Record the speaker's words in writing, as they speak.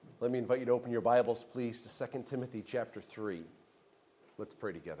Let me invite you to open your Bibles, please, to 2 Timothy chapter 3. Let's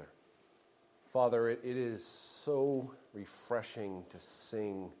pray together. Father, it is so refreshing to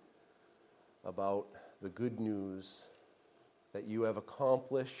sing about the good news that you have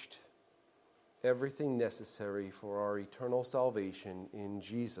accomplished everything necessary for our eternal salvation in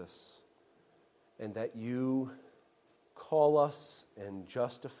Jesus, and that you call us and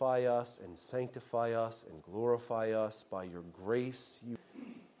justify us and sanctify us and glorify us by your grace.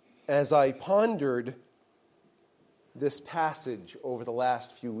 As I pondered this passage over the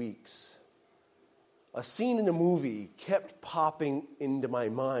last few weeks, a scene in a movie kept popping into my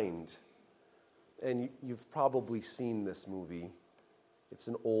mind. And you've probably seen this movie. It's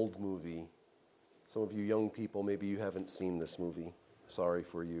an old movie. Some of you young people, maybe you haven't seen this movie. Sorry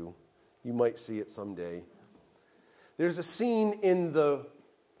for you. You might see it someday. There's a scene in The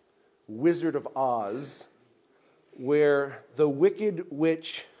Wizard of Oz where the Wicked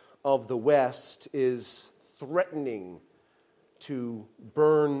Witch of the West is threatening to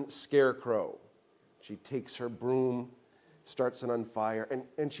burn Scarecrow. She takes her broom, starts it on fire,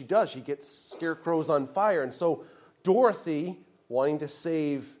 and she does. She gets Scarecrows on fire. And so Dorothy, wanting to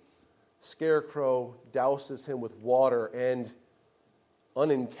save Scarecrow, douses him with water and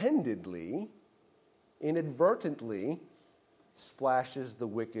inadvertently, splashes the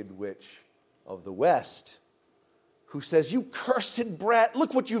Wicked Witch of the West, who says, "You cursed brat,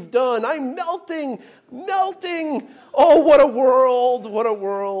 look what you've done. I'm melting. Oh, what a world, what a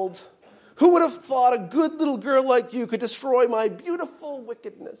world. Who would have thought a good little girl like you could destroy my beautiful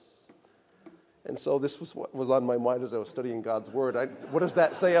wickedness?" And so this was what was on my mind as I was studying God's Word. What does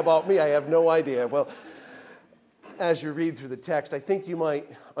that say about me? I have no idea. Well, as you read through the text, I think you might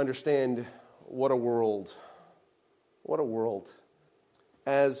understand what a world. What a world.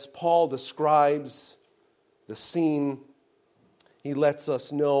 As Paul describes the scene, he lets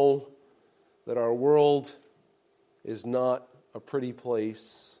us know that our world is not a pretty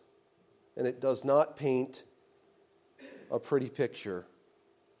place, and it does not paint a pretty picture.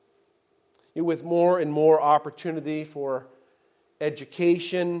 With more and more opportunity for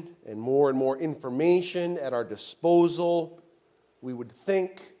education and more information at our disposal, we would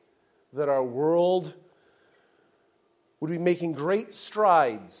think that our world would be making great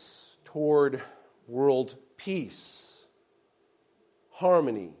strides toward world peace,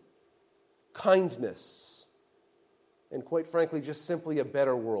 harmony, kindness, and quite frankly, just simply a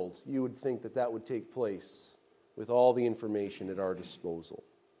better world. You would think that that would take place with all the information at our disposal.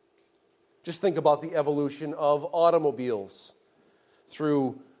 Just think about the evolution of automobiles.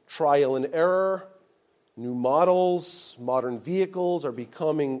 Through trial and error, new models, modern vehicles are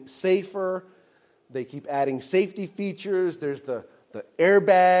becoming safer. They keep adding safety features. There's the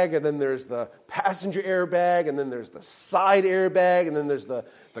airbag, and then there's the passenger airbag, and then there's the side airbag, and then there's the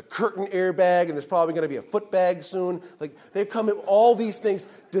curtain airbag, and there's probably going to be a foot bag soon. Like, they've come up with all these things.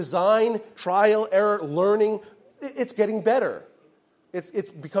 Design, trial, error, learning. It's getting better. It's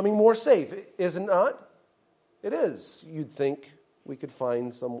becoming more safe, is it not? It is. You'd think we could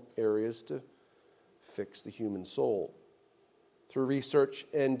find some areas to fix the human soul. Through research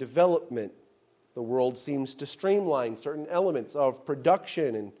and development, the world seems to streamline certain elements of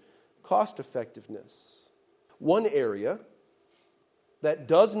production and cost effectiveness. One area that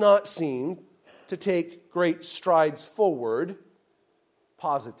does not seem to take great strides forward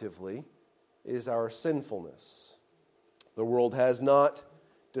positively is our sinfulness. The world has not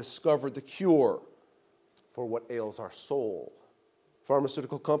discovered the cure for what ails our soul.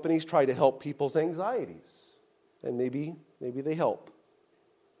 Pharmaceutical companies try to help people's anxieties, and maybe they help.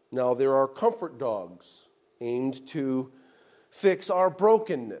 Now, there are comfort dogs aimed to fix our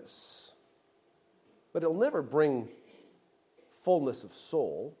brokenness, but it'll never bring fullness of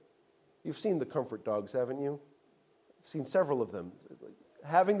soul. You've seen the comfort dogs, haven't you? I've seen several of them.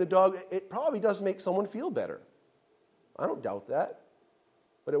 Having the dog, it probably does make someone feel better. I don't doubt that,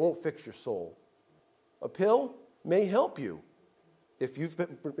 but it won't fix your soul. A pill may help you. If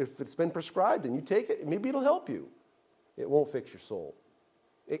it's been prescribed and you take it, maybe it'll help you. It won't fix your soul.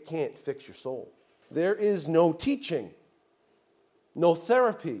 It can't fix your soul. There is no teaching, no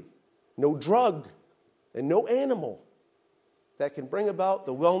therapy, no drug, and no animal that can bring about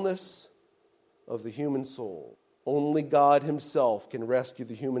the wellness of the human soul. Only God himself can rescue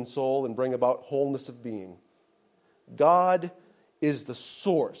the human soul and bring about wholeness of being. God is the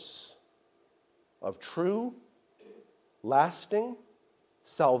source of true, lasting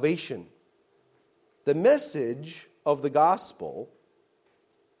salvation. The message of the gospel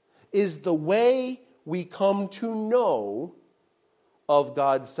is the way we come to know of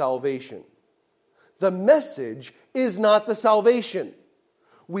God's salvation. The message is not the salvation.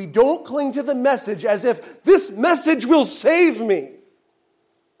 We don't cling to the message as if this message will save me.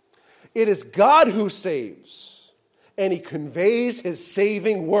 It is God who saves, and He conveys His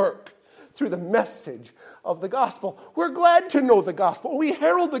saving work through the message of the gospel. We're glad to know the gospel. We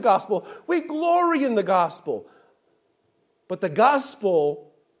herald the gospel. We glory in the gospel. But the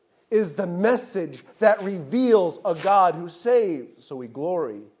gospel is the message that reveals a God who saves. So we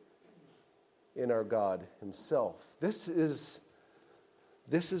glory in our God Himself. This is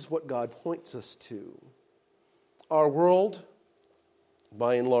what God points us to. Our world,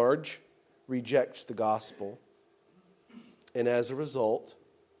 by and large, rejects the gospel. And as a result,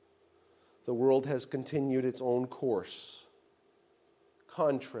 the world has continued its own course,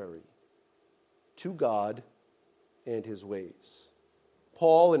 contrary to God and His ways.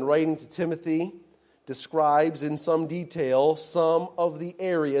 Paul, in writing to Timothy, describes in some detail some of the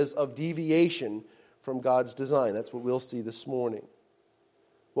areas of deviation from God's design. That's what we'll see this morning.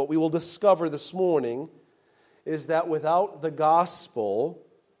 What we will discover this morning is that without the gospel,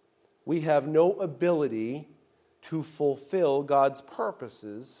 we have no ability to fulfill God's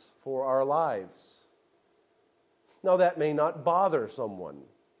purposes for our lives. Now, that may not bother someone.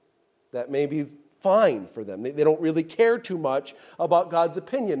 That may be fine for them. They don't really care too much about God's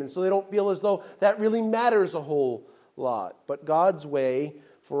opinion, and so they don't feel as though that really matters a whole lot. But God's way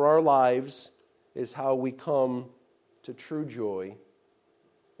for our lives is how we come to true joy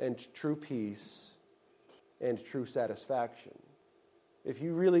and true peace and true satisfaction. If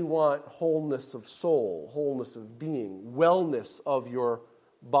you really want wholeness of soul, wholeness of being, wellness of your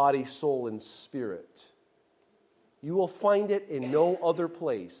body, soul, and spirit, you will find it in no other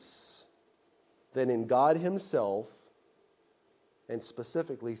place than in God Himself, and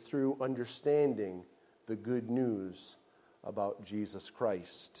specifically through understanding the good news about Jesus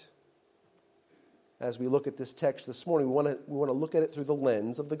Christ. As we look at this text this morning, we want to look at it through the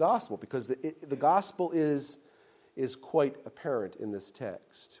lens of the gospel, because the gospel is quite apparent in this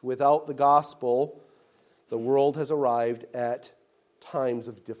text. Without the gospel, the world has arrived at times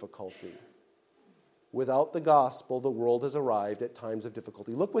of difficulty. Without the gospel, the world has arrived at times of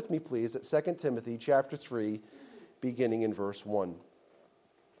difficulty. Look with me, please, at 2 Timothy chapter 3, beginning in verse 1.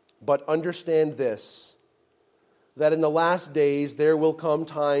 But understand this, that in the last days there will come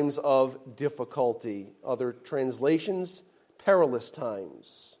times of difficulty. Other translations, perilous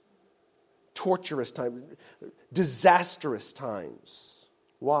times, torturous times, disastrous times.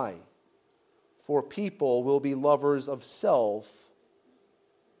 Why? For people will be lovers of self,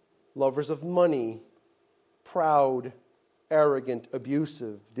 lovers of money, proud, arrogant,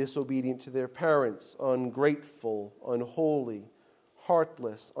 abusive, disobedient to their parents, ungrateful, unholy,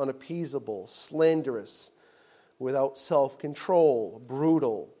 heartless, unappeasable, slanderous, without self-control,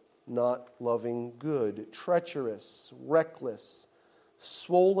 brutal, not loving good, treacherous, reckless,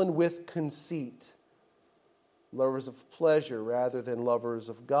 swollen with conceit, lovers of pleasure rather than lovers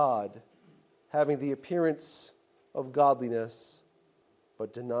of God, having the appearance of godliness,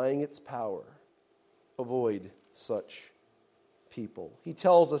 but denying its power. Avoid such people. He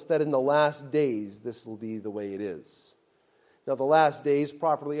tells us that in the last days, this will be the way it is. Now, the last days,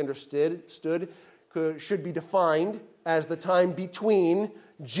 properly understood, should be defined as the time between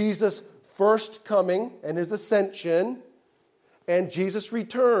Jesus' first coming and His ascension and Jesus'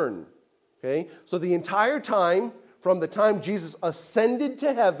 return. Okay? So the entire time, from the time Jesus ascended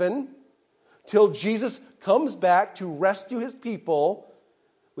to heaven till Jesus comes back to rescue His people,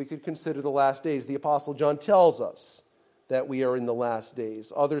 we could consider the last days. The Apostle John tells us that we are in the last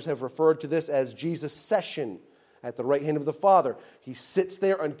days. Others have referred to this as Jesus' session at the right hand of the Father. He sits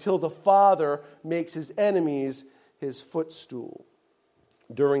there until the Father makes His enemies His footstool.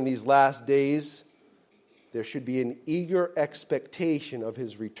 During these last days, there should be an eager expectation of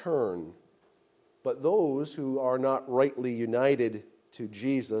His return. But those who are not rightly united to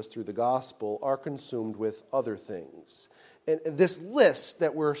Jesus through the gospel are consumed with other things. And this list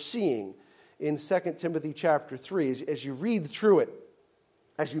that we're seeing in 2 Timothy chapter 3, as you read through it,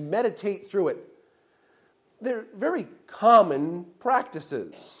 as you meditate through it, they're very common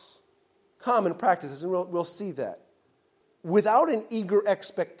practices. Common practices, and we'll see that. Without an eager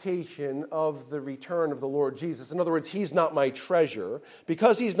expectation of the return of the Lord Jesus. In other words, He's not my treasure.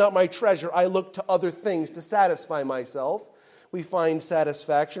 Because He's not my treasure, I look to other things to satisfy myself. We find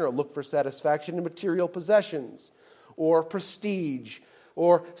satisfaction or look for satisfaction in material possessions, or prestige,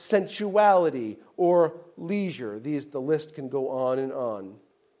 or sensuality, or leisure. The list can go on and on.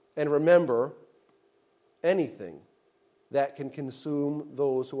 And remember, anything that can consume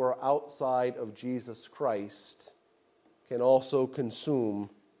those who are outside of Jesus Christ can also consume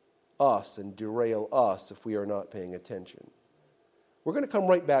us and derail us if we are not paying attention. We're going to come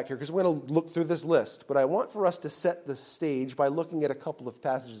right back here because we're going to look through this list. But I want for us to set the stage by looking at a couple of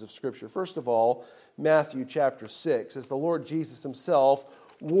passages of Scripture. First of all, Matthew chapter 6, as the Lord Jesus himself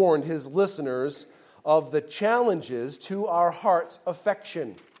warned his listeners of the challenges to our heart's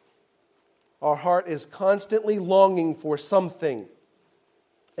affection. Our heart is constantly longing for something.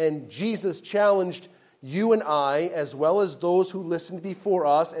 And Jesus challenged you and I, as well as those who listened before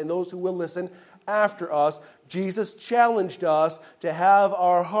us and those who will listen after us. Jesus challenged us to have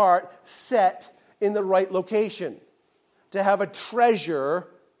our heart set in the right location, to have a treasure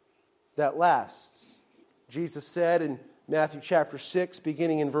that lasts. Jesus said in Matthew chapter 6,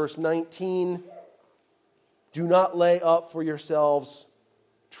 beginning in verse 19, "Do not lay up for yourselves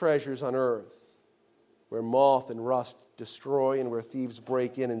treasures on earth, where moth and rust destroy and where thieves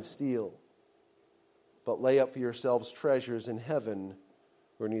break in and steal. But lay up for yourselves treasures in heaven,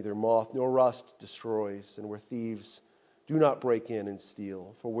 where neither moth nor rust destroys, and where thieves do not break in and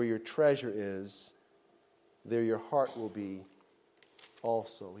steal. For where your treasure is, there your heart will be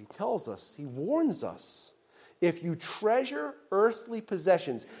also." He tells us, he warns us, if you treasure earthly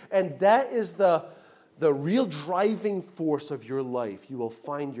possessions, and that is the real driving force of your life, you will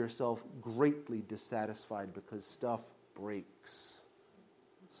find yourself greatly dissatisfied because stuff breaks.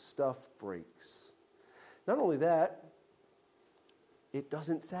 Stuff breaks. Not only that, it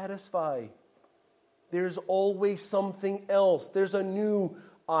doesn't satisfy. There's always something else. There's a new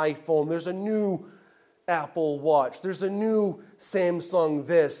iPhone. There's a new Apple Watch. There's a new Samsung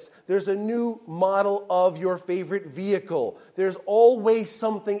this. There's a new model of your favorite vehicle. There's always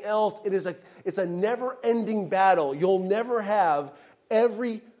something else. It's a never-ending battle. You'll never have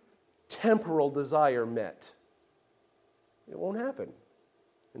every temporal desire met. It won't happen.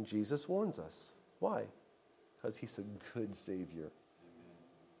 And Jesus warns us. Why? Because he's a good Savior.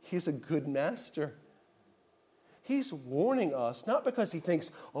 He's a good master. He's warning us, not because he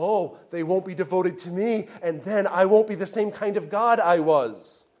thinks, oh, they won't be devoted to me, and then I won't be the same kind of God I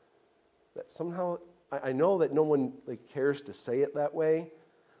was. That somehow, I know that no one cares to say it that way,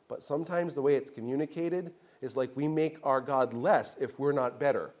 but sometimes the way it's communicated is like we make our God less if we're not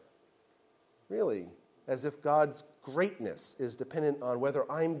better. Really, as if God's greatness is dependent on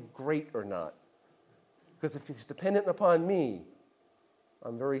whether I'm great or not. Because if he's dependent upon me,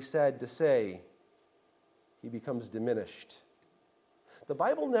 I'm very sad to say, he becomes diminished. The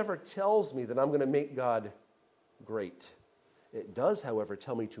Bible never tells me that I'm going to make God great. It does, however,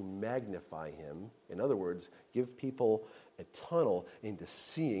 tell me to magnify him. In other words, give people a tunnel into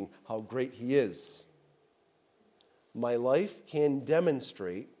seeing how great he is. My life can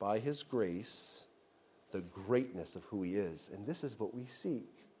demonstrate, by his grace, the greatness of who he is. And this is what we seek.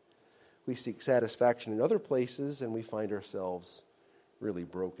 We seek satisfaction in other places, and we find ourselves really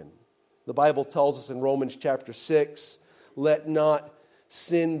broken. The Bible tells us in Romans chapter 6, "Let not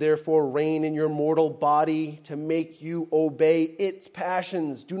sin therefore reign in your mortal body to make you obey its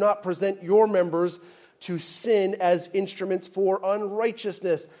passions. Do not present your members to sin as instruments for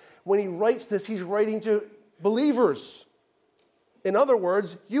unrighteousness." When he writes this, he's writing to believers. In other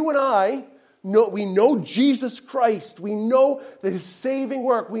words, you and I, we know Jesus Christ. We know his saving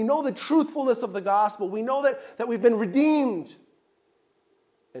work. We know the truthfulness of the gospel. We know that we've been redeemed.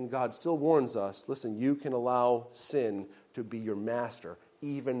 And God still warns us, listen, you can allow sin to be your master,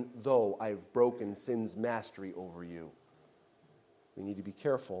 even though I've broken sin's mastery over you. We need to be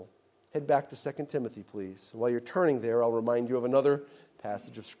careful. Head back to 2 Timothy, please. While you're turning there, I'll remind you of another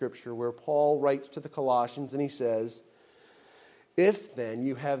passage of Scripture where Paul writes to the Colossians and he says, "If then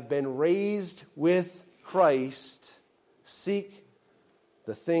you have been raised with Christ, seek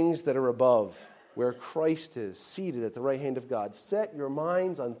the things that are above, where Christ is, seated at the right hand of God. Set your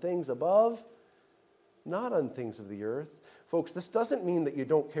minds on things above, not on things of the earth." Folks, this doesn't mean that you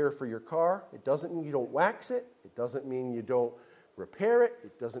don't care for your car. It doesn't mean you don't wax it. It doesn't mean you don't repair it.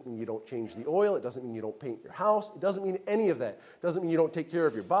 It doesn't mean you don't change the oil. It doesn't mean you don't paint your house. It doesn't mean any of that. It doesn't mean you don't take care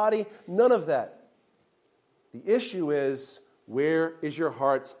of your body. None of that. The issue is, where is your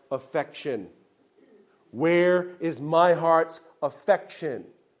heart's affection? Where is my heart's affection?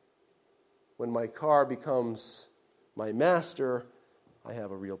 When my car becomes my master, I have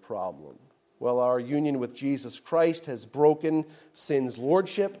a real problem. Well, our union with Jesus Christ has broken sin's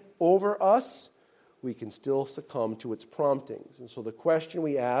lordship over us. We can still succumb to its promptings. And so the question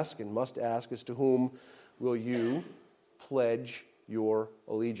we ask and must ask is, to whom will you pledge your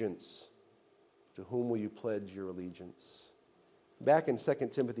allegiance? To whom will you pledge your allegiance? Back in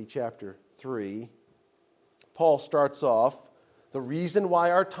 2 Timothy chapter 3, Paul starts off the reason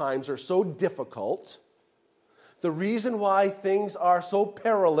why our times are so difficult, the reason why things are so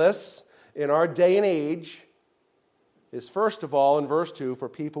perilous in our day and age, is first of all, in verse 2, for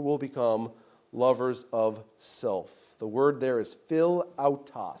people will become lovers of self. The word there is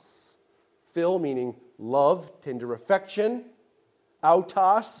philautos. Phil meaning love, tender affection.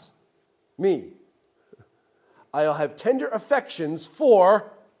 Autos, me. I'll have tender affections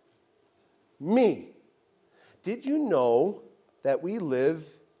for me. Did you know that we live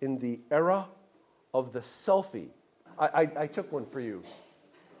in the era of the selfie? I took one for you.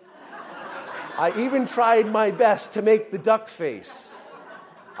 I even tried my best to make the duck face.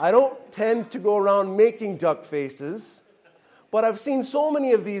 I don't tend to go around making duck faces, but I've seen so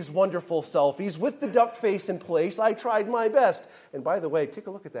many of these wonderful selfies with the duck face in place. I tried my best. And by the way, take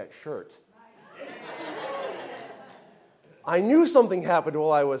a look at that shirt. I knew something happened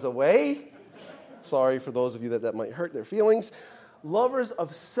while I was away. Sorry for those of you that might hurt their feelings. Lovers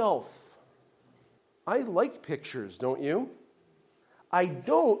of self. I like pictures, don't you? I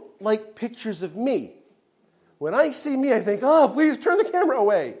don't like pictures of me. When I see me, I think, oh, please turn the camera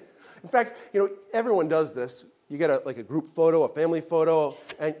away. In fact, everyone does this. You get a group photo, a family photo,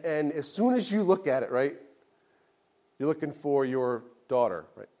 and as soon as you look at it, right, you're looking for your daughter,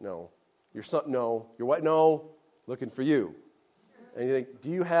 right? No. Your son, no. Your what? No. Looking for you. And you think, do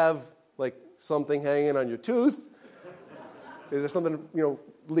you have, something hanging on your tooth? Is there something,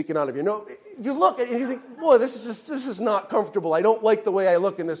 leaking out of your nose? You look at it and you think, boy, this is not comfortable. I don't like the way I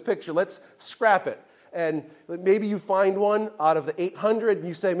look in this picture. Let's scrap it. And maybe you find one out of the 800 and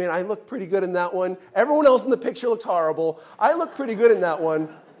you say, man, I look pretty good in that one. Everyone else in the picture looks horrible. I look pretty good in that one.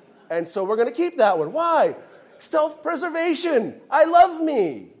 And so we're going to keep that one. Why? Self-preservation. I love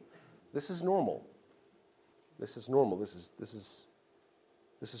me. This is normal. This is normal. This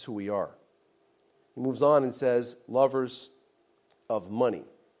is who we are. He moves on and says, lovers of money.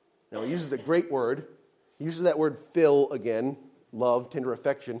 Now, he uses a great word. He uses that word phil again, love, tender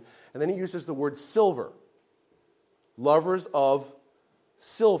affection. And then he uses the word silver. Lovers of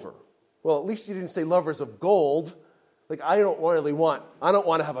silver. Well, at least he didn't say lovers of gold. I don't want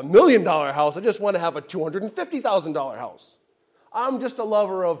to have $1 million house. I just want to have a $250,000 house. I'm just a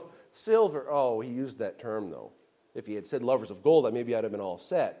lover of silver. Oh, he used that term, though. If he had said lovers of gold, maybe I'd have been all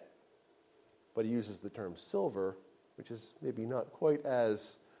set. But he uses the term silver, which is maybe not quite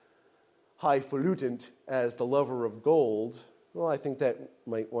as highfalutin as the lover of gold. Well, I think that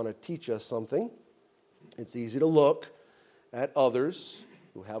might want to teach us something. It's easy to look at others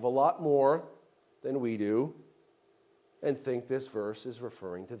who have a lot more than we do and think this verse is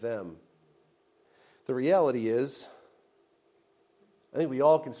referring to them. The reality is, I think we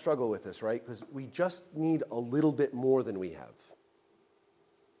all can struggle with this, right? Because we just need a little bit more than we have.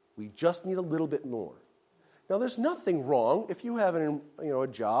 We just need a little bit more. Now, there's nothing wrong if you have a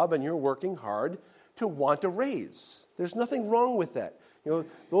job and you're working hard to want a raise. There's nothing wrong with that.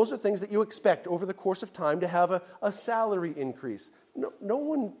 Those are things that you expect over the course of time to have a salary increase. No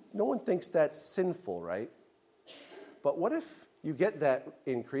one thinks that's sinful, right? But what if you get that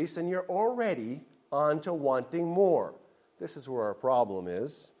increase and you're already on to wanting more? This is where our problem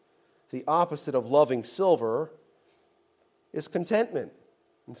is. The opposite of loving silver is contentment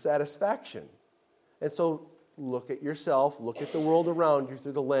and satisfaction. And so look at yourself, look at the world around you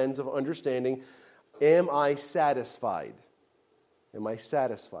through the lens of understanding, am I satisfied? Am I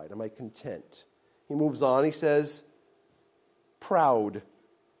satisfied? Am I content? He moves on, he says, proud.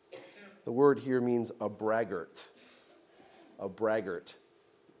 The word here means a braggart. A braggart.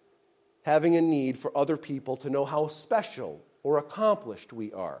 Having a need for other people to know how special or accomplished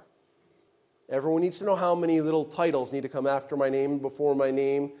we are. Everyone needs to know how many little titles need to come after my name, before my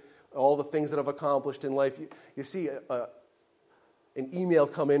name, all the things that I've accomplished in life. You see an email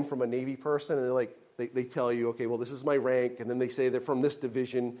come in from a Navy person, and they tell you, okay, well, this is my rank, and then they say they're from this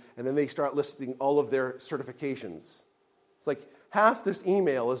division, and then they start listing all of their certifications. It's like half this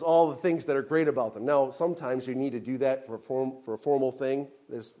email is all the things that are great about them. Now, sometimes you need to do that for a formal thing.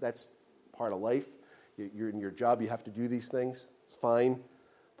 That's part of life. You're in your job, you have to do these things. It's fine.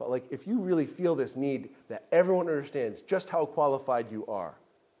 But if you really feel this need that everyone understands just how qualified you are,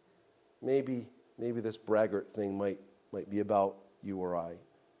 maybe this braggart thing might be about you or I.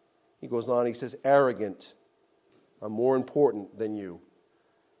 He goes on, he says, arrogant. I'm more important than you.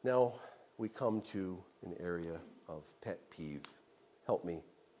 Now we come to an area of pet peeve. Help me.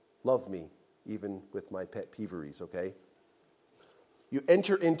 Love me, even with my pet peeveries, okay? You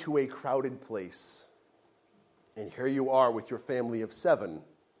enter into a crowded place, and here you are with your family of 7,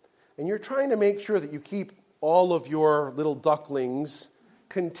 and you're trying to make sure that you keep all of your little ducklings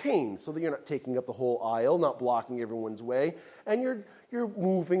contained so that you're not taking up the whole aisle, not blocking everyone's way, and you're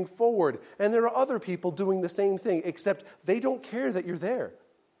moving forward. And there are other people doing the same thing, except they don't care that you're there.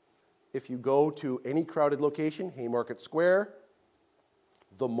 if you go to any crowded location, Haymarket Square,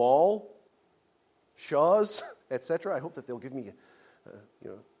 the mall, Shaw's, etc. I hope that they'll give me,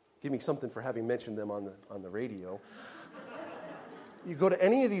 give me something for having mentioned them on the radio. You go to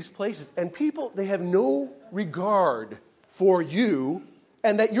any of these places, and people, they have no regard for you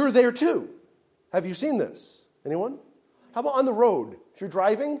and that you're there too. Have you seen this? Anyone? How about on the road? If you're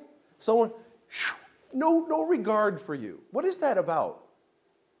driving, someone, no regard for you. What is that about?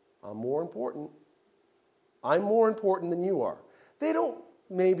 I'm more important. I'm more important than you are.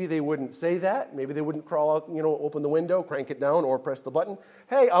 Maybe they wouldn't say that. Maybe they wouldn't crawl out, open the window, crank it down, or press the button.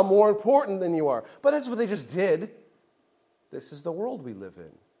 Hey, I'm more important than you are. But that's what they just did. This is the world we live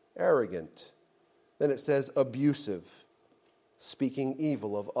in. Arrogant. Then it says abusive, speaking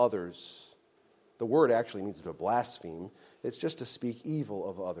evil of others. The word actually means to blaspheme. It's just to speak evil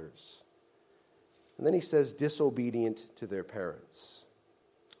of others. And then he says disobedient to their parents.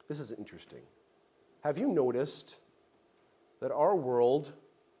 This is interesting. Have you noticed that our world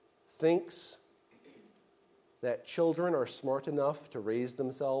thinks that children are smart enough to raise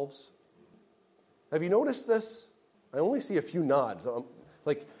themselves? Have you noticed this? I only see a few nods.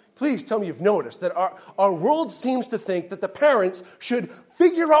 Please tell me you've noticed that our world seems to think that the parents should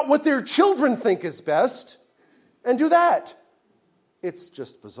figure out what their children think is best and do that. It's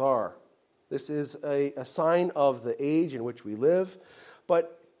just bizarre. This is a sign of the age in which we live.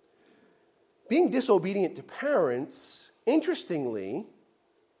 But being disobedient to parents, interestingly,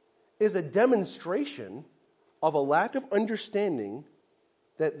 is a demonstration of a lack of understanding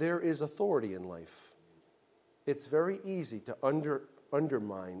that there is authority in life. It's very easy to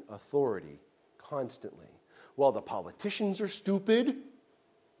undermine authority constantly. Well, the politicians are stupid.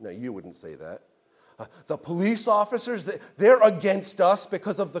 No, you wouldn't say that. The police officers, they're against us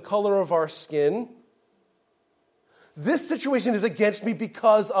because of the color of our skin. This situation is against me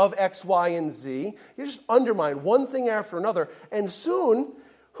because of X, Y, and Z. You just undermine one thing after another, and soon,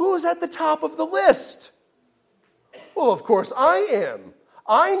 who's at the top of the list? Well, of course, I am.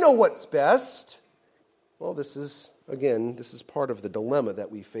 I know what's best. Well, this is part of the dilemma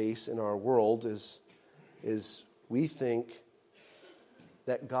that we face in our world is we think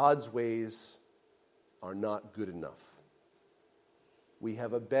that God's ways are not good enough. We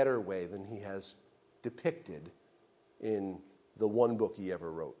have a better way than he has depicted in the one book he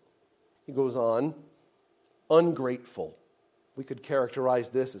ever wrote. He goes on, ungrateful. We could characterize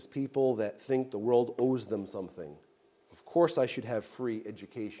this as people that think the world owes them something. Of course I should have free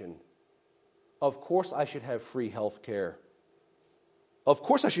education. Of course I should have free health care. Of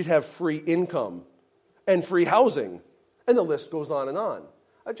course I should have free income and free housing. And the list goes on and on.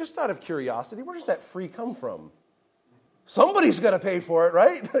 Just out of curiosity, where does that free come from? Somebody's got to pay for it,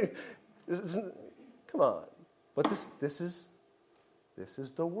 right? Come on. But this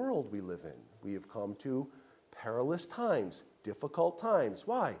is the world we live in. We have come to perilous times, difficult times.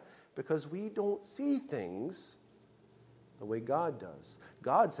 Why? Because we don't see things the way God does.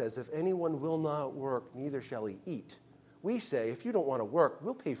 God says, if anyone will not work, neither shall he eat. We say, if you don't want to work,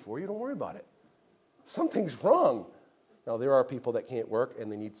 we'll pay for you. Don't worry about it. Something's wrong. Now, there are people that can't work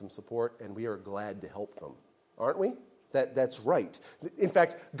and they need some support, and we are glad to help them. Aren't we? That's right. In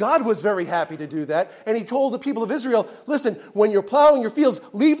fact, God was very happy to do that, and he told the people of Israel, listen, when you're plowing your fields,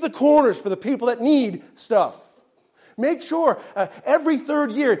 leave the corners for the people that need stuff. Make sure every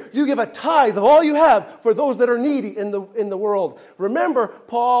third year you give a tithe of all you have for those that are needy in the world. Remember,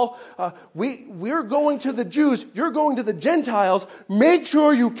 Paul, we're going to the Jews, you're going to the Gentiles. Make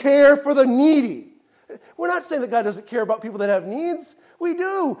sure you care for the needy. We're not saying that God doesn't care about people that have needs. We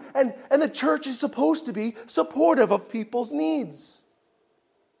do. And the church is supposed to be supportive of people's needs.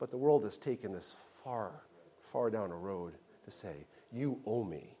 But the world has taken this far, far down a road to say, you owe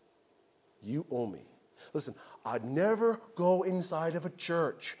me. You owe me. Listen, I'd never go inside of a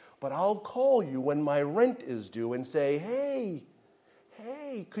church, but I'll call you when my rent is due and say, hey,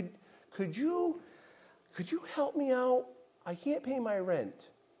 could you help me out? I can't pay my rent.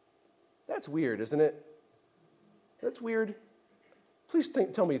 That's weird, isn't it? That's weird. Please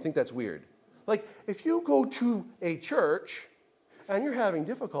tell me you think that's weird. Like, if you go to a church and you're having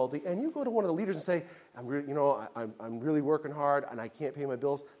difficulty and you go to one of the leaders and say, I'm really working hard and I can't pay my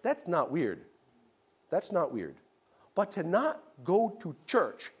bills, that's not weird. That's not weird. But to not go to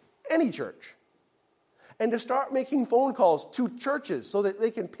church, any church, and to start making phone calls to churches so that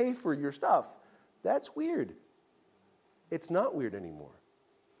they can pay for your stuff, that's weird. It's not weird anymore.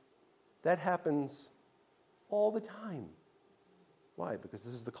 That happens all the time. Why? Because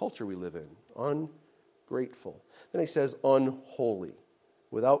this is the culture we live in. Ungrateful. Then he says unholy,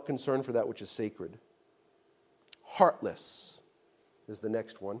 without concern for that which is sacred. Heartless is the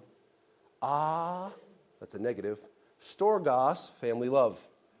next one. That's a negative. Storgos, family love.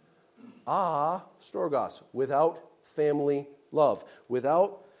 Storgos, without family love.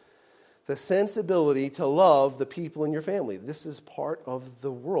 Without the sensibility to love the people in your family. This is part of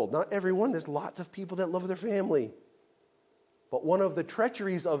the world. Not everyone. There's lots of people that love their family. But one of the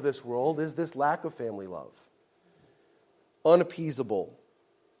treacheries of this world is this lack of family love. Unappeasable.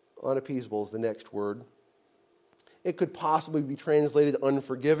 Unappeasable is the next word. It could possibly be translated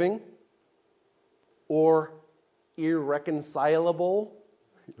unforgiving or irreconcilable.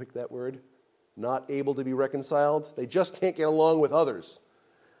 You like that word? Not able to be reconciled. They just can't get along with others.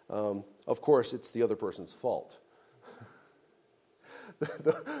 Of course, it's the other person's fault.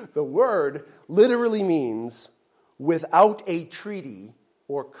 The word literally means without a treaty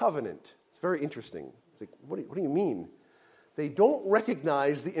or covenant. It's very interesting. It's like, what do you mean? They don't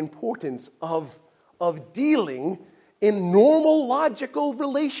recognize the importance of dealing in normal, logical,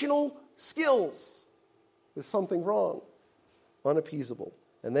 relational skills. There's something wrong. Unappeasable.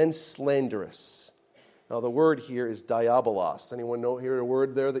 And then slanderous. Now the word here is diabolos. Anyone hear a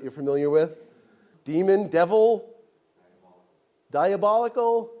word there that you're familiar with? Demon, devil,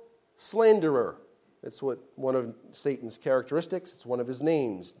 diabolical, slanderer. It's one of Satan's characteristics. It's one of his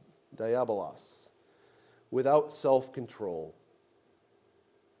names, diabolos. Without self-control.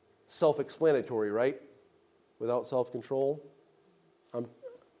 Self-explanatory, right? Without self-control.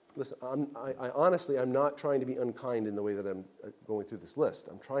 Honestly, I'm not trying to be unkind in the way that I'm going through this list.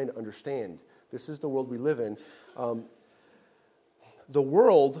 I'm trying to understand. This is the world we live in. The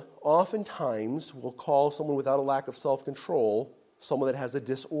world oftentimes will call someone without a lack of self-control someone that has a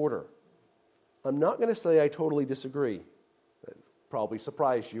disorder. I'm not going to say I totally disagree. That probably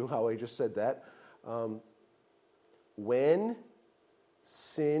surprised you how I just said that. When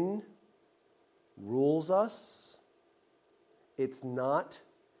sin rules us, it's not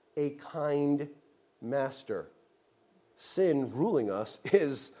a kind master. Sin ruling us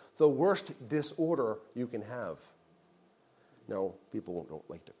is the worst disorder you can have. Now, people don't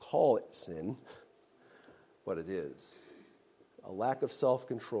like to call it sin, but it is. A lack of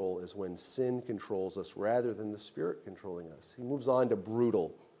self-control is when sin controls us rather than the Spirit controlling us. He moves on to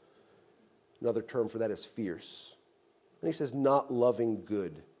brutal. Another term for that is fierce. And he says, not loving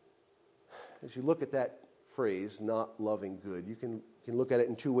good. As you look at that phrase, not loving good, you can look at it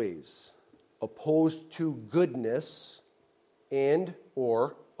in two ways. Opposed to goodness and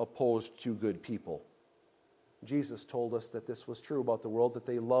or opposed to good people. Jesus told us that this was true about the world, that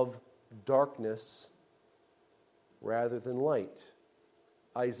they love darkness rather than light.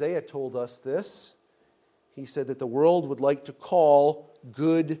 Isaiah told us this. He said that the world would like to call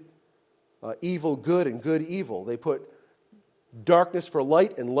evil good and good evil. They put darkness for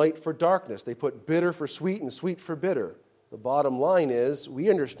light and light for darkness. They put bitter for sweet and sweet for bitter. The bottom line is, we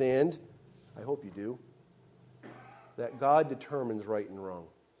understand, I hope you do, that God determines right and wrong.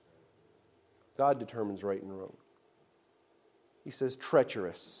 God determines right and wrong. He says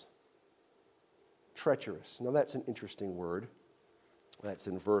treacherous. Treacherous. Now that's an interesting word. That's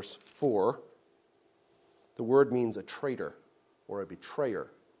in verse 4. The word means a traitor or a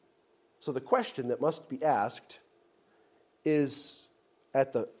betrayer. So the question that must be asked is,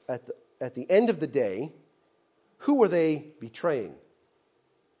 at the end of the day, who are they betraying?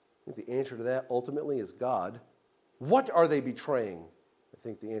 I think the answer to that ultimately is God. What are they betraying? I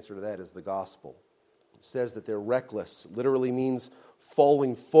think the answer to that is the gospel. It says that they're reckless. Literally means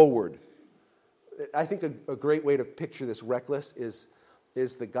falling forward. I think a great way to picture this reckless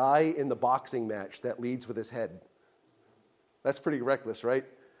is the guy in the boxing match that leads with his head. That's pretty reckless, right?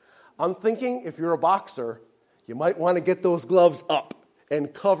 I'm thinking if you're a boxer, you might want to get those gloves up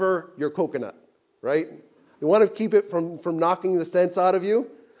and cover your coconut, right? You want to keep it from knocking the sense out of you.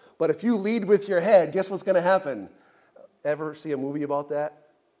 But if you lead with your head, guess what's going to happen? Ever see a movie about that?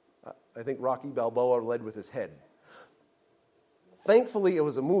 I think Rocky Balboa led with his head. Thankfully, it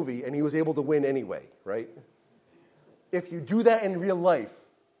was a movie, and he was able to win anyway, right? If you do that in real life,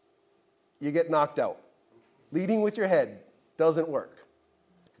 you get knocked out. Leading with your head doesn't work.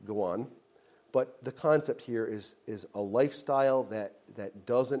 Go on. But the concept here is a lifestyle that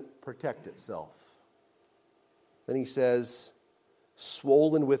doesn't protect itself. Then he says,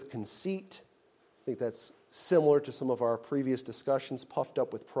 swollen with conceit. I think that's similar to some of our previous discussions, puffed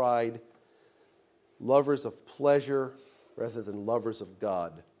up with pride. Lovers of pleasure rather than lovers of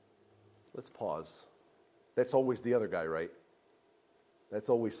God. Let's pause. That's always the other guy, right? That's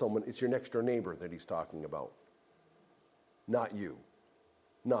always someone, it's your next door neighbor that he's talking about. Not you.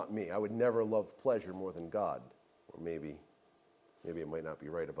 Not me. I would never love pleasure more than God. Or maybe I might not be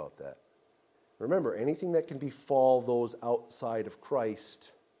right about that. Remember, anything that can befall those outside of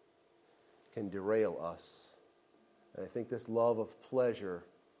Christ can derail us. And I think this love of pleasure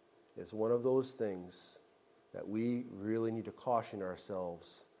is one of those things that we really need to caution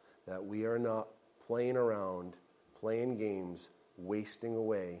ourselves that we are not playing around, playing games, wasting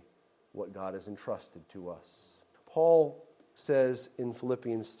away what God has entrusted to us. Paul says in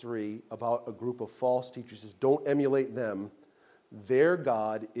Philippians 3 about a group of false teachers, he says, don't emulate them. Their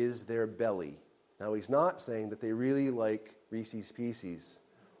God is their belly. Now, he's not saying that they really like Reese's Pieces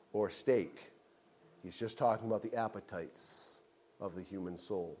or steak. He's just talking about the appetites of the human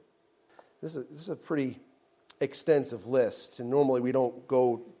soul. This is a pretty extensive list, and normally we don't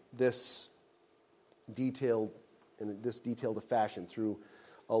go this detailed in this detailed a fashion through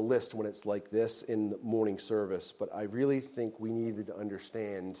a list when it's like this in the morning service, but I really think we needed to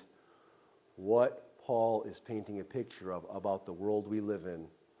understand what Paul is painting a picture of about the world we live in.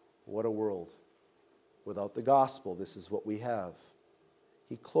 What a world. Without the gospel, this is what we have.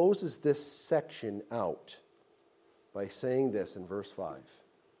 He closes this section out by saying this in verse 5.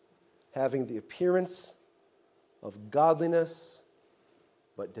 Having the appearance of godliness,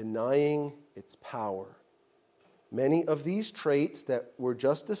 but denying its power. Many of these traits that were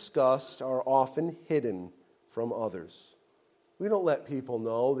just discussed are often hidden from others. We don't let people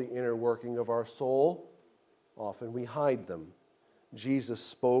know the inner working of our soul. Often we hide them. Jesus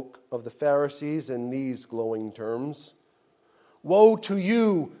spoke of the Pharisees in these glowing terms. Woe to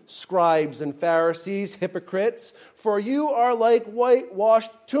you, scribes and Pharisees, hypocrites, for you are like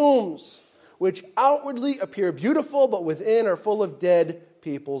whitewashed tombs, which outwardly appear beautiful, but within are full of dead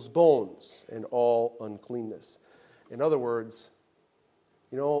people's bones and all uncleanness. In other words,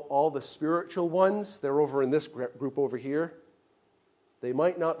 all the spiritual ones, they're over in this group over here. They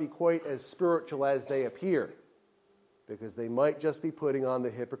might not be quite as spiritual as they appear, because they might just be putting on the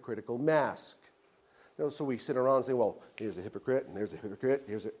hypocritical mask. So we sit around and say, well, here's a hypocrite, and there's a hypocrite,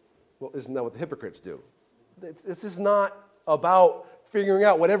 well, isn't that what the hypocrites do? This is not about figuring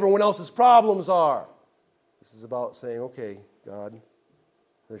out what everyone else's problems are. This is about saying, okay, God,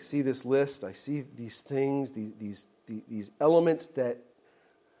 I see this list, I see these things, these elements that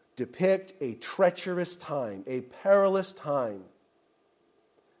depict a treacherous time, a perilous time.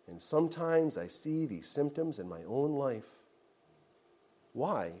 And sometimes I see these symptoms in my own life.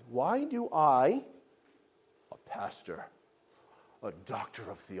 Why? Why do I, a pastor, a doctor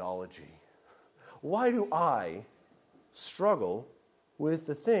of theology, why do I struggle with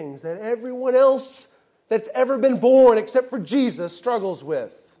the things that everyone else that's ever been born except for Jesus struggles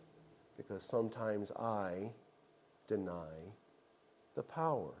with? Because sometimes I deny the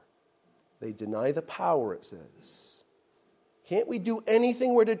power. They deny the power, it says. Can't we do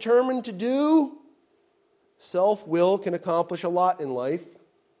anything we're determined to do? Self-will can accomplish a lot in life.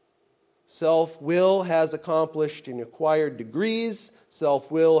 Self-will has accomplished and acquired degrees.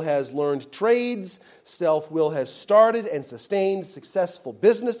 Self-will has learned trades. Self-will has started and sustained successful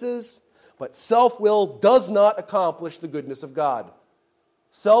businesses. But self-will does not accomplish the goodness of God.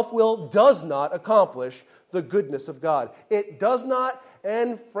 Self-will does not accomplish the goodness of God. It does not,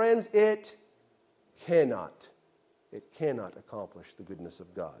 and friends, it cannot. It cannot accomplish the goodness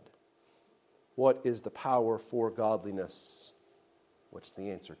of God. What is the power for godliness? What's the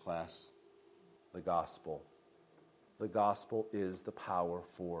answer, class? The gospel. The gospel is the power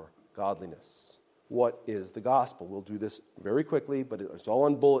for godliness. What is the gospel? We'll do this very quickly, but it's all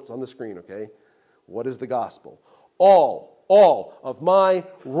on bullets on the screen, okay? What is the gospel? All of my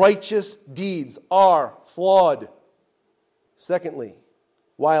righteous deeds are flawed. Secondly,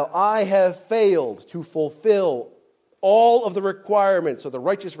 while I have failed to fulfill all of the requirements or the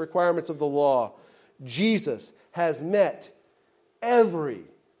righteous requirements of the law, Jesus has met every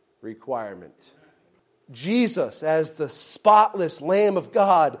requirement. Jesus, as the spotless Lamb of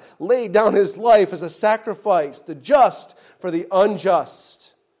God, laid down his life as a sacrifice, the just for the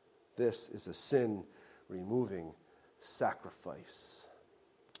unjust. This is a sin-removing sacrifice.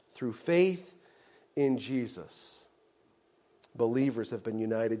 Through faith in Jesus, believers have been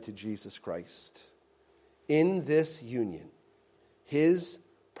united to Jesus Christ. In this union, his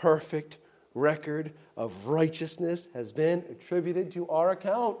perfect record of righteousness has been attributed to our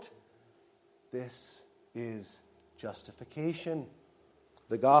account. This is justification.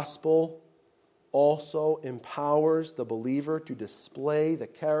 The gospel also empowers the believer to display the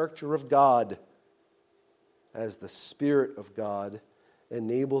character of God, as the Spirit of God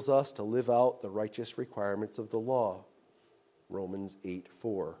enables us to live out the righteous requirements of the law. Romans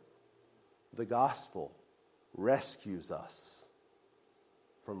 8:4. The gospel rescues us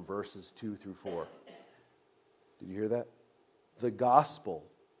from verses 2 through 4. Did you hear that? The gospel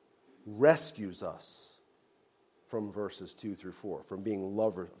rescues us from verses 2 through 4, from being a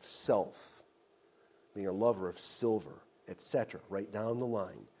lover of self, being a lover of silver, etc., right down the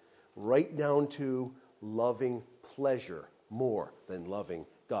line, right down to loving pleasure more than loving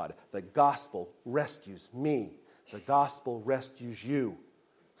God. The gospel rescues me. The gospel rescues you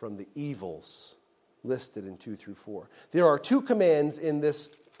from the evils listed in 2 through 4. There are two commands in this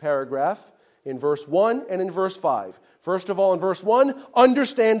paragraph, in verse 1 and in verse 5. First of all, in verse 1,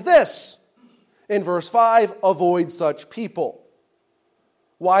 understand this. In verse 5, avoid such people.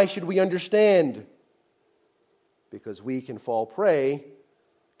 Why should we understand? Because we can fall prey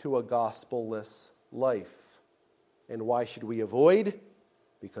to a gospel-less life. And why should we avoid?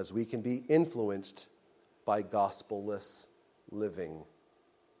 Because we can be influenced by gospel-less living.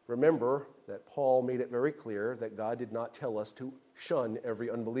 Remember that Paul made it very clear that God did not tell us to shun every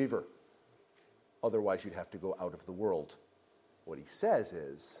unbeliever. Otherwise, you'd have to go out of the world. What he says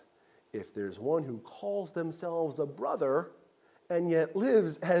is, if there's one who calls themselves a brother and yet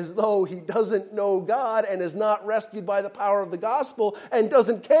lives as though he doesn't know God and is not rescued by the power of the gospel and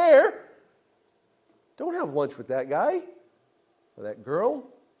doesn't care, don't have lunch with that guy or that girl.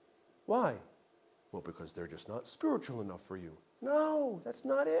 Why? Well, because they're just not spiritual enough for you. No, that's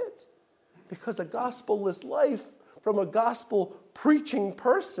not it. Because a gospel-less life from a gospel-preaching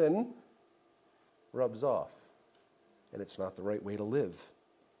person rubs off. And it's not the right way to live.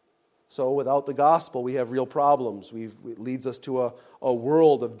 So without the gospel, we have real problems. It leads us to a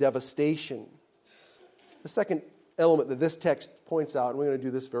world of devastation. The second element that this text points out, and we're going to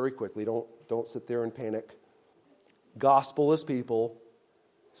do this very quickly, don't sit there and panic. Gospel-less people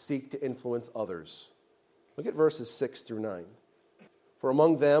seek to influence others. Look at verses 6 through 9. For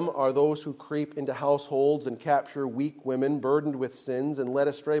among them are those who creep into households and capture weak women burdened with sins and led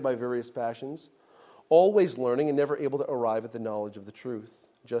astray by various passions, always learning and never able to arrive at the knowledge of the truth.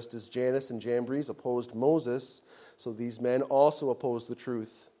 Just as Jannes and Jambres opposed Moses, so these men also oppose the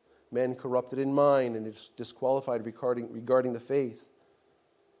truth. Men corrupted in mind and disqualified regarding the faith.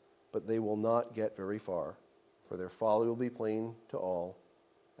 But they will not get very far, for their folly will be plain to all,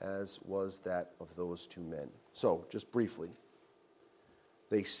 as was that of those two men. So, just briefly,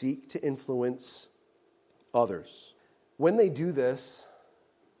 they seek to influence others. When they do this,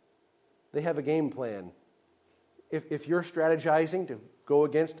 they have a game plan. If you're strategizing to go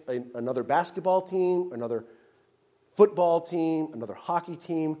against another basketball team, another football team, another hockey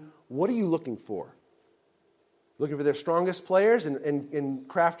team, what are you looking for? Looking for their strongest players and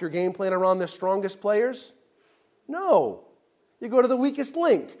craft your game plan around their strongest players? No. You go to the weakest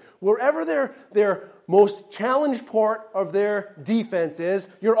link. Wherever their most challenged part of their defense is,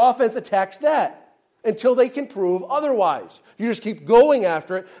 your offense attacks that until they can prove otherwise. You just keep going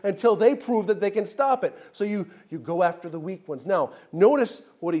after it until they prove that they can stop it. So you go after the weak ones. Now, notice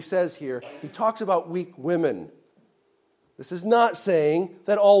what he says here. He talks about weak women. This is not saying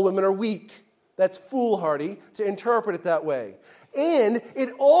that all women are weak. That's foolhardy to interpret it that way. And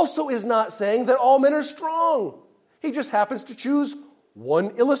it also is not saying that all men are strong. He just happens to choose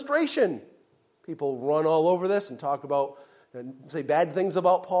one illustration. People run all over this and talk about and say bad things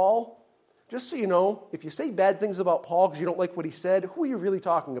about Paul. Just so you know, if you say bad things about Paul because you don't like what he said, who are you really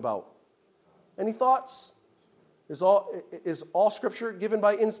talking about? Any thoughts? Is all Scripture given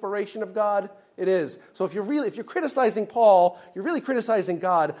by inspiration of God? It is. So if you're criticizing Paul, you're really criticizing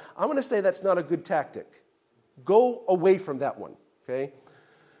God. I'm going to say that's not a good tactic. Go away from that one. Okay?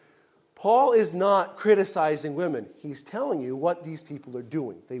 Paul is not criticizing women. He's telling you what these people are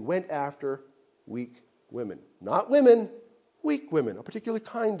doing. They went after weak women. Not women, weak women, a particular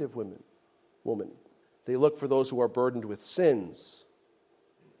kind of woman. They look for those who are burdened with sins.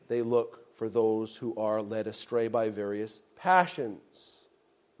 They look for those who are led astray by various passions.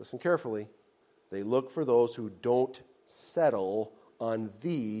 Listen carefully. They look for those who don't settle on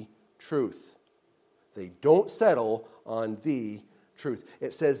the truth. They don't settle on the truth.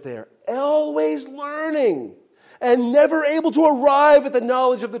 It says they're always learning and never able to arrive at the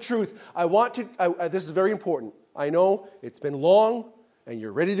knowledge of the truth. This is very important. I know it's been long and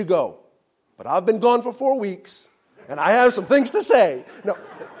you're ready to go. But I've been gone for 4 weeks, and I have some things to say. No,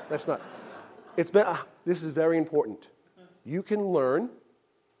 that's not. This is very important. You can learn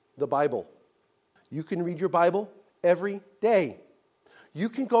the Bible. You can read your Bible every day. You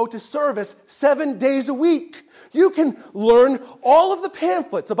can go to service 7 days a week. You can learn all of the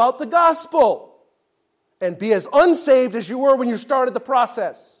pamphlets about the gospel and be as unsaved as you were when you started the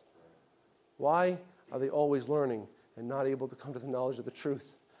process. Why are they always learning and not able to come to the knowledge of the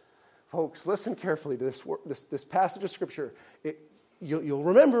truth? Folks, listen carefully to this passage of Scripture. You'll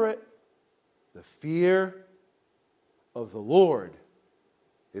remember it. The fear of the Lord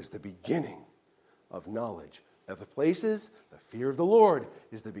is the beginning of knowledge. Other places, the fear of the Lord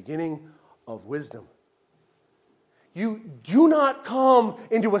is the beginning of wisdom. You do not come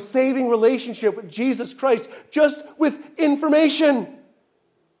into a saving relationship with Jesus Christ just with information.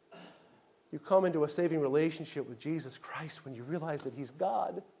 You come into a saving relationship with Jesus Christ when you realize that He's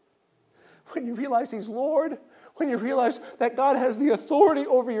God. When you realize He's Lord. When you realize that God has the authority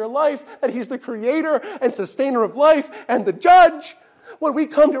over your life, that He's the creator and sustainer of life and the judge. When we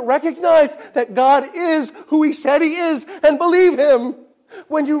come to recognize that God is who He said He is and believe Him.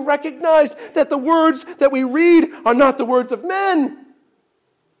 When you recognize that the words that we read are not the words of men,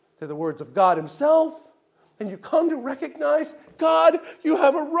 they're the words of God Himself, and you come to recognize, God, you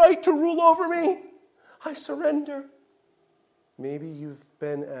have a right to rule over me. I surrender. Maybe you've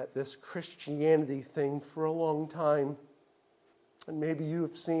been at this Christianity thing for a long time, and maybe you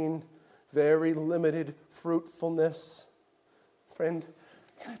have seen very limited fruitfulness. Friend,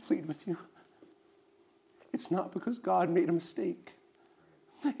 can I plead with you? It's not because God made a mistake.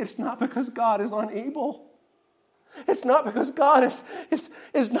 It's not because God is unable. It's not because God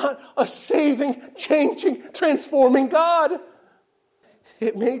is not a saving, changing, transforming God.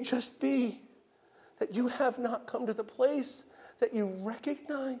 It may just be that you have not come to the place that you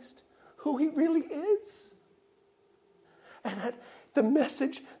recognized who He really is. And that the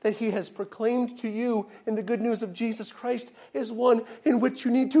message that He has proclaimed to you in the good news of Jesus Christ is one in which you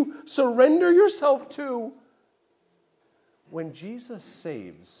need to surrender yourself to. When Jesus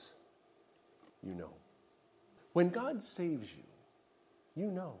saves, you know. When God saves you,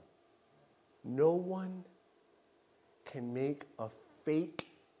 you know. No one can make a fake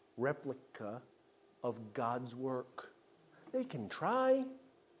replica of God's work. They can try.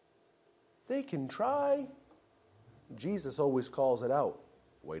 They can try. Jesus always calls it out.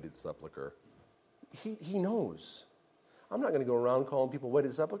 Whited sepulcher. He knows. I'm not going to go around calling people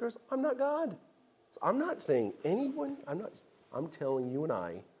whited sepulchers. I'm not God. So I'm not saying anyone. I'm telling you and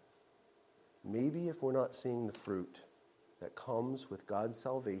I, maybe if we're not seeing the fruit that comes with God's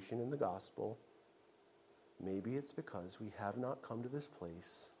salvation in the gospel, maybe it's because we have not come to this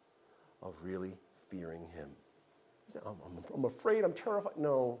place of really fearing Him. I'm afraid, I'm terrified.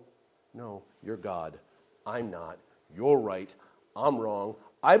 No, you're God. I'm not. You're right. I'm wrong.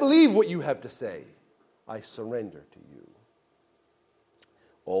 I believe what you have to say. I surrender to you.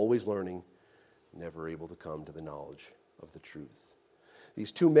 Always learning, never able to come to the knowledge of the truth.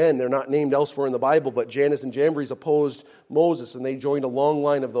 These two men, they're not named elsewhere in the Bible, but Jannes and Jambres opposed Moses, and they joined a long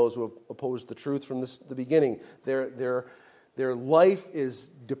line of those who have opposed the truth from the beginning. Their life is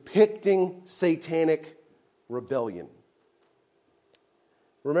depicting satanic rebellion.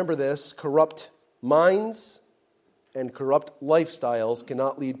 Remember this, corrupt minds and corrupt lifestyles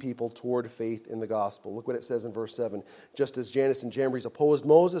cannot lead people toward faith in the gospel. Look what it says in verse 7. Just as Jannes and Jambres opposed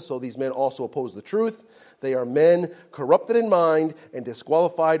Moses, so these men also oppose the truth. They are men corrupted in mind and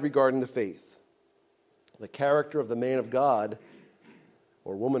disqualified regarding the faith. The character of the man of God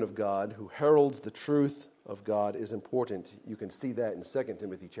or woman of God who heralds the truth of God is important. You can see that in 2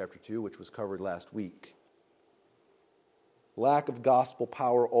 Timothy chapter 2, which was covered last week. Lack of gospel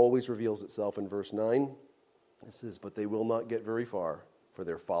power always reveals itself in verse 9. It says, but they will not get very far, for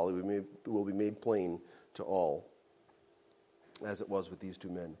their folly will be made plain to all, as it was with these two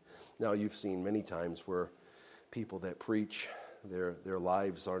men. Now, you've seen many times where people that preach, their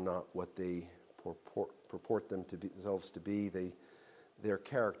lives are not what they purport themselves to be. Their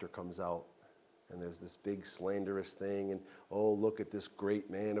character comes out, and there's this big slanderous thing, and, oh, look at this great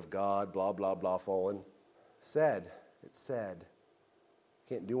man of God, blah, blah, blah, fallen. Sad. It's sad.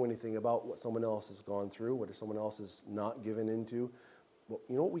 Can't do anything about what someone else has gone through, what someone else is not given into. Well,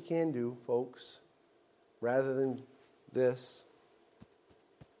 you know what we can do, folks? Rather than this,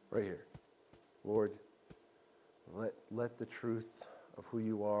 right here. Lord, let the truth of who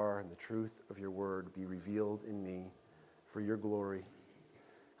you are and the truth of your word be revealed in me for your glory.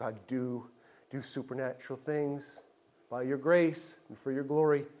 God, do supernatural things by your grace and for your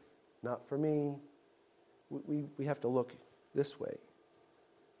glory, not for me. We have to look this way.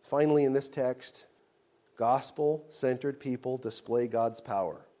 Finally, in this text, gospel-centered people display God's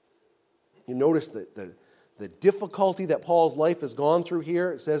power. You notice that the difficulty that Paul's life has gone through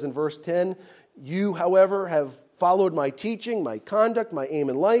here. It says in verse 10, you, however, have followed my teaching, my conduct, my aim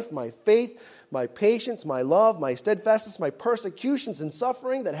in life, my faith, my patience, my love, my steadfastness, my persecutions and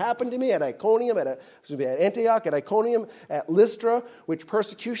suffering that happened to me at Iconium, at Antioch, at Iconium, at Lystra, which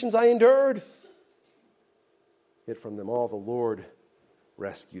persecutions I endured. Yet from them all the Lord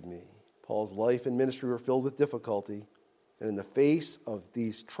rescued me. Paul's life and ministry were filled with difficulty, and in the face of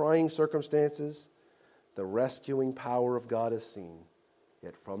these trying circumstances, the rescuing power of God is seen.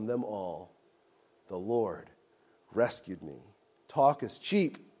 Yet from them all, the Lord rescued me. Talk is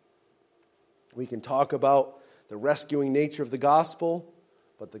cheap. We can talk about the rescuing nature of the gospel,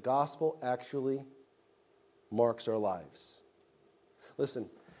 but the gospel actually marks our lives. Listen,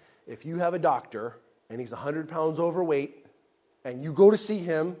 if you have a doctor and he's 100 pounds overweight and you go to see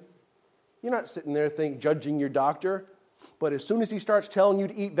him, you're not sitting there judging your doctor, but as soon as he starts telling you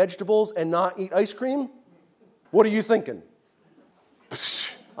to eat vegetables and not eat ice cream, what are you thinking?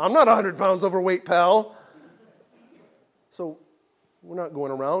 I'm not 100 pounds overweight, pal. So we're not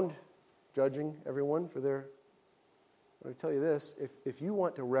going around judging everyone for their... But I tell you this, if you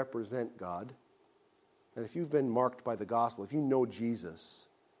want to represent God, and if you've been marked by the gospel, if you know Jesus,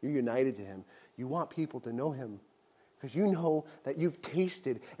 you're united to him, you want people to know him. Because you know that you've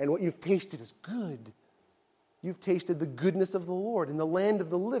tasted, and what you've tasted is good. You've tasted the goodness of the Lord in the land of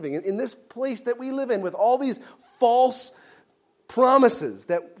the living. In this place that we live in with all these false promises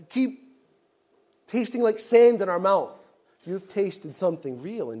that keep tasting like sand in our mouth. You've tasted something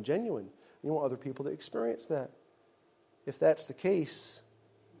real and genuine. You want other people to experience that. If that's the case,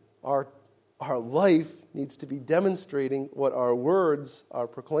 our life needs to be demonstrating what our words are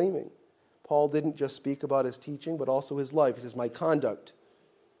proclaiming. Paul didn't just speak about his teaching, but also his life. He says, my conduct,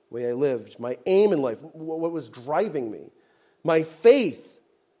 the way I lived, my aim in life, what was driving me, my faith.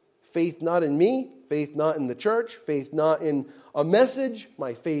 Faith not in me, faith not in the church, faith not in a message,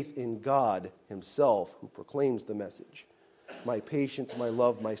 my faith in God himself who proclaims the message. My patience, my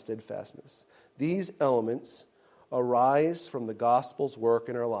love, my steadfastness. These elements arise from the gospel's work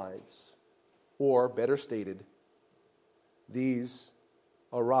in our lives. Or, better stated, these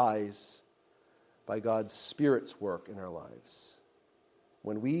arise by God's Spirit's work in our lives.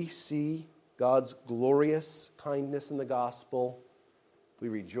 When we see God's glorious kindness in the gospel, we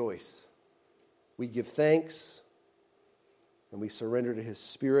rejoice. We give thanks, and we surrender to his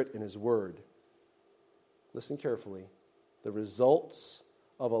Spirit and his word. Listen carefully. The results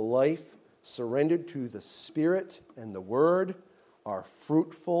of a life surrendered to the Spirit and the word are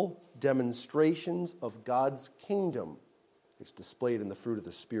fruitful demonstrations of God's kingdom. It's displayed in the fruit of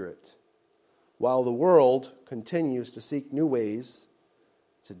the Spirit. While the world continues to seek new ways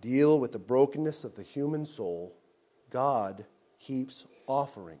to deal with the brokenness of the human soul, God keeps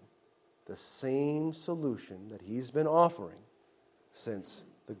offering the same solution that he's been offering since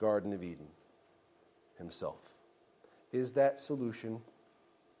the Garden of Eden himself. Is that solution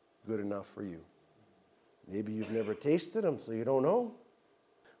good enough for you? Maybe you've never tasted them, so you don't know.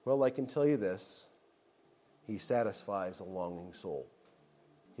 Well, I can tell you this. He satisfies a longing soul.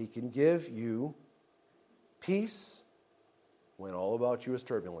 He can give you peace when all about you is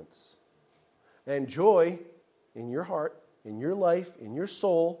turbulence. And joy in your heart, in your life, in your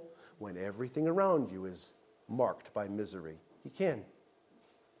soul, when everything around you is marked by misery. He can.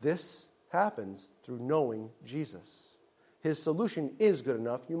 This happens through knowing Jesus. His solution is good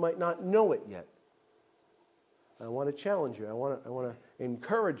enough. You might not know it yet. I want to challenge you. I want to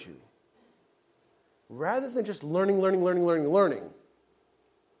encourage you. Rather than just learning,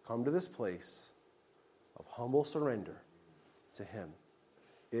 come to this place of humble surrender to him.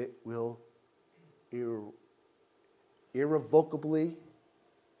 It will irrevocably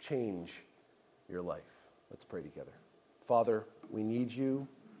change your life. Let's pray together. Father, we need you.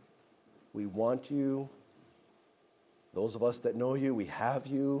 We want you. Those of us that know you, we have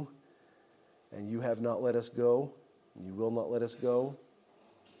you. And you have not let us go. And you will not let us go.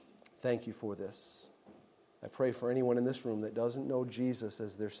 Thank you for this. I pray for anyone in this room that doesn't know Jesus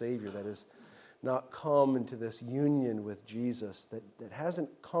as their Savior, that has not come into this union with Jesus, that hasn't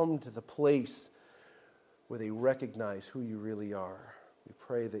come to the place where they recognize who you really are. We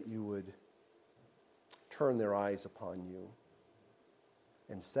pray that you would turn their eyes upon you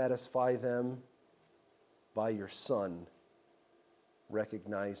and satisfy them by your Son,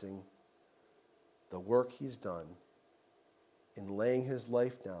 recognizing the work he's done in laying his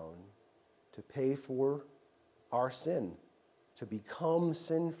life down to pay for our sin, to become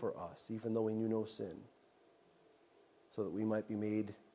sin for us, even though we knew no sin, so that we might be made